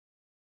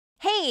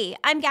Hey,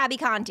 I'm Gabi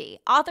Conti,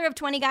 author of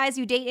 20 Guys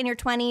You Date in Your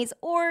 20s,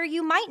 or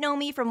you might know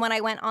me from when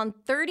I went on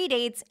 30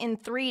 dates in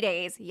 3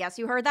 days, yes,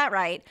 you heard that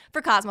right,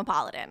 for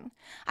Cosmopolitan.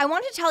 I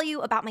want to tell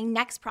you about my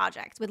next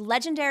project with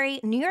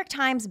legendary New York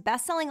Times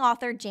bestselling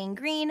author Jane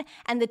Green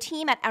and the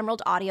team at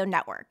Emerald Audio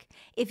Network.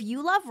 If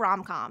you love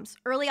rom-coms,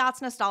 early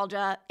aughts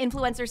nostalgia,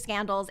 influencer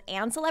scandals,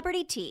 and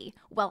celebrity tea,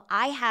 well,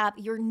 I have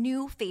your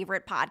new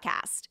favorite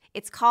podcast.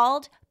 It's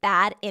called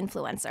Bad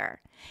Influencer.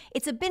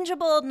 It's a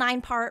bingeable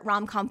 9-part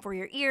rom-com for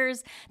your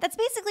ears that's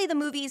basically the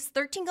movies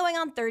 13 Going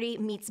on 30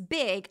 meets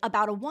Big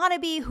about a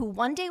wannabe who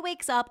one day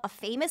wakes up a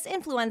famous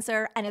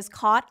influencer and is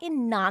caught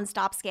in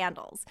nonstop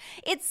scandals.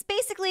 It's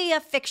basically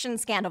a fiction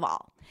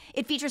Scandival.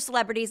 It features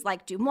celebrities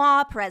like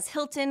Dumois, Perez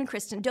Hilton,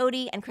 Kristen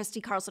Doty, and Christy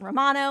Carlson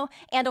Romano,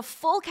 and a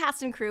full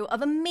cast and crew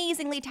of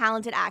amazingly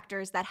talented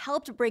actors that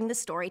helped bring the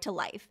story to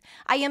life.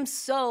 I am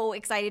so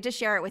excited to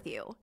share it with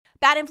you.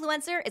 Bad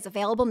Influencer is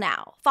available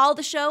now. Follow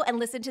the show and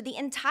listen to the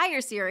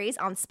entire series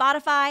on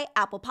Spotify,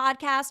 Apple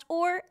Podcast,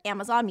 or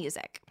Amazon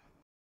Music.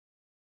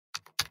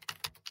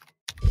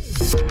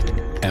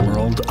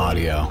 Emerald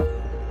Audio.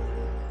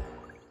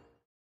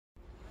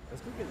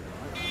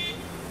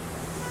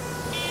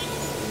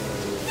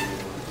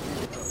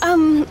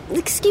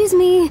 Excuse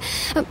me.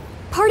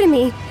 Pardon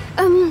me.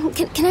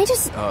 Can I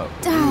just...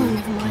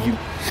 never mind.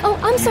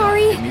 I'm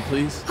sorry. Me,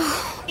 please?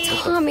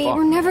 Tommy,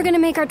 we're never gonna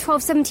make our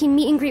 12:17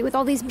 meet and greet with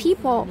all these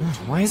people.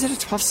 Why is it a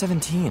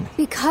 12:17?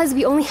 Because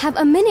we only have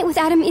a minute with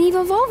Adam and Eve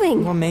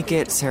evolving. We'll make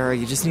it, Sarah.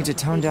 You just need to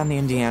tone down the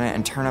Indiana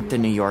and turn up the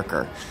New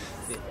Yorker.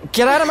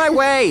 Get out of my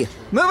way!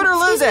 Move it or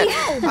lose it!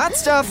 Hot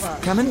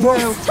stuff! Coming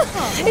through.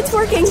 It's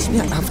working.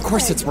 Yeah, of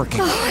course it's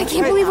working. Oh, I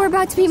can't believe we're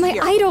about to meet my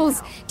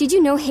idols. Did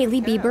you know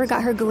Hailey Bieber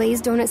got her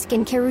glazed donut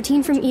skincare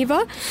routine from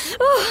Eva?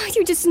 Oh,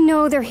 you just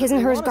know their His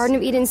and Hers Garden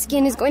of Eden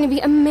skin is going to be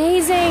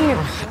amazing.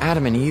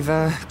 Adam and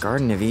Eva,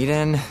 Garden of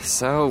Eden,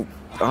 so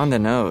on the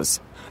nose.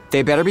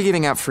 They better be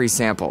giving out free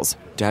samples.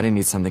 Daddy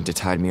needs something to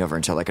tide me over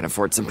until I can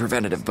afford some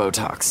preventative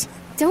Botox.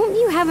 Don't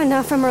you have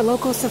enough from our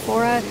local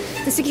Sephora?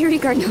 The security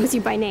guard knows you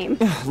by name.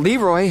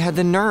 Leroy had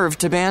the nerve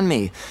to ban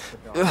me.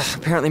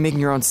 Apparently making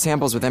your own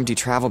samples with empty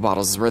travel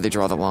bottles is where they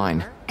draw the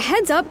line.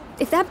 Heads up,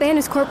 if that ban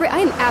is corporate, I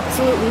am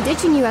absolutely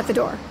ditching you at the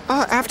door.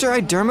 After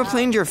I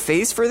dermaplaned your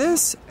face for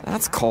this?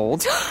 That's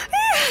cold.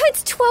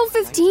 It's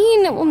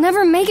 12:15. We'll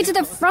never make it to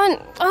the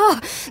front.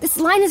 This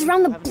line is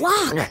around the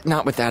block.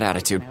 Not with that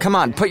attitude. Come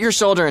on, put your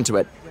shoulder into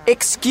it.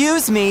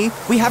 Excuse me,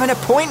 we have an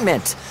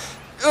appointment.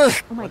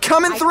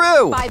 Coming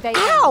through!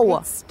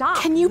 Ow!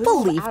 Can you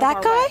believe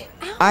that guy?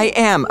 I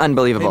am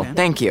unbelievable.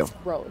 Thank you.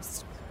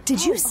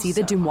 Did you see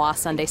the Dumois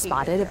Sunday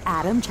spotted of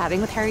Adam chatting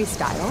with Harry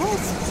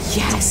Styles?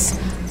 Yes.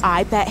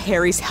 I bet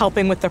Harry's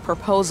helping with the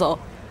proposal.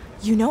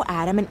 You know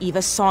Adam and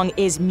Eva's song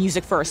is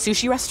music for a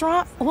sushi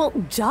restaurant? Well,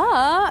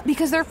 duh,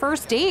 because their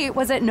first date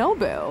was at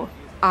Nobu.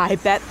 I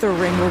bet the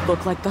ring will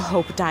look like the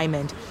Hope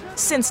Diamond,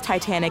 since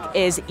Titanic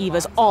is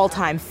Eva's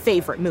all-time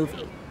favorite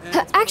movie.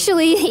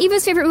 Actually,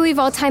 Eva's favorite movie of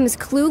all time is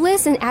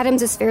Clueless, and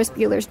Adam's is Ferris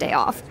Bueller's Day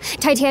Off.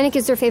 Titanic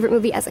is their favorite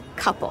movie as a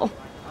couple.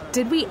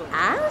 Did we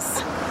ask?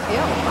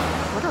 Ew,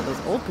 what are those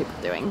old people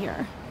doing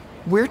here?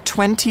 We're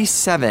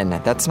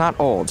 27. That's not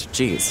old.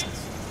 Jeez.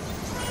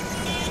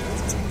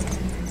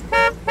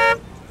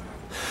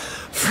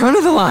 Front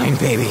of the line,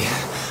 baby.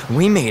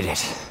 We made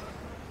it.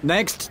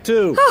 Next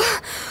two.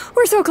 Oh,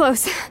 we're so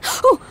close.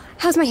 Oh,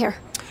 how's my hair?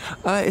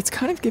 It's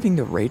kind of giving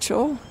to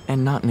Rachel,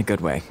 and not in a good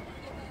way.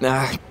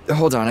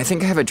 Hold on. I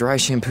think I have a dry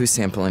shampoo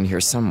sample in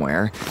here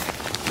somewhere.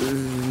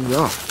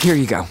 Here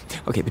you go.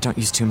 Okay, but don't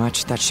use too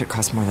much. That shit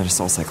costs more than a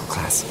SoulCycle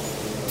class.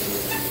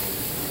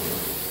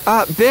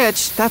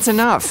 Bitch, that's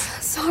enough.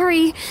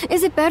 Sorry.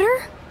 Is it better?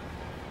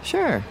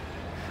 Sure.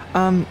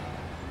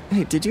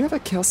 Hey, did you have a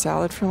kale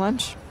salad for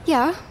lunch?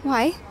 Yeah,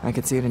 why? I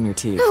could see it in your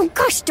teeth. Oh,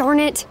 gosh darn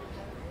it.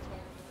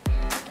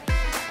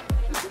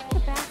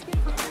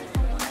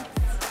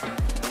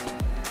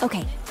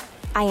 Okay,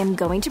 I am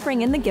going to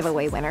bring in the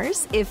giveaway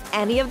winners. If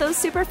any of those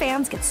super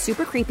fans get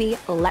super creepy,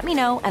 let me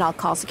know and I'll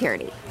call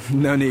security.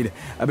 No need.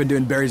 I've been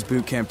doing Barry's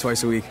boot camp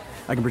twice a week.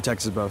 I can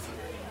protect us both.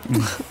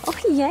 Oh,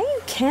 yeah,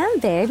 you can,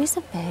 babe. You're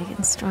so big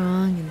and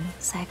strong and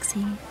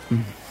sexy.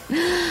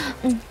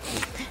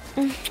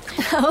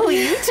 Oh,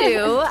 you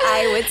too.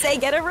 I would say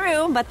get a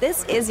room, but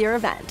this is your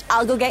event.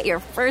 I'll go get your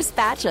first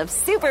batch of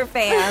super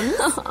fans.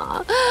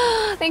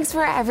 Thanks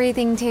for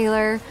everything,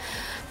 Taylor.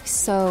 I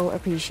so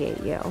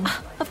appreciate you.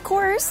 Of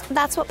course.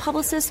 That's what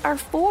publicists are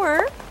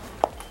for.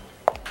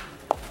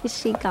 Is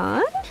she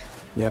gone?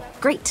 Yep.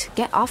 Great.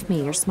 Get off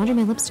me. You're smudging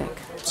my lipstick.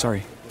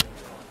 Sorry.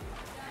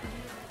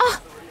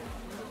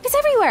 It's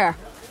everywhere.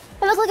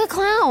 I look like a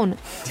clown.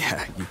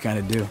 Yeah, you kind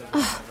of do.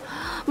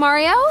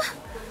 Mario?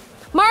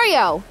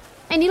 Mario!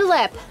 I need a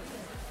lip.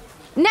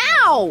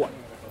 Now!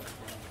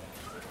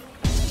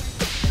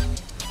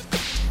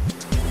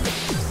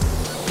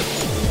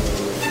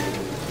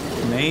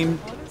 Name?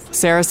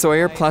 Sarah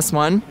Sawyer,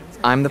 +1.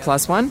 I'm the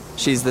 +1.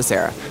 She's the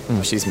Sarah.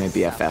 She's made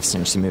BFF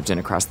since she moved in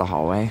across the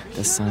hallway.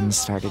 The sun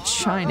started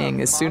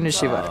shining as soon as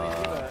she would.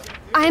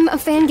 I'm a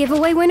fan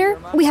giveaway winner.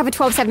 We have a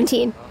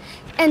 1217.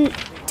 And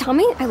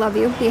Tommy, I love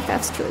you.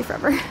 BFFs truly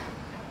forever.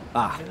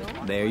 Ah,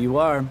 there you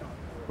are.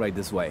 Right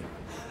this way.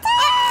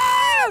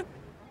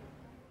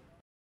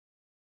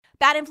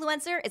 Bad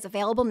Influencer is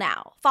available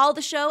now. Follow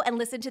the show and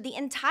listen to the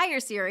entire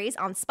series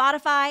on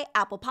Spotify,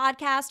 Apple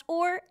Podcast,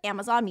 or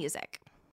Amazon Music.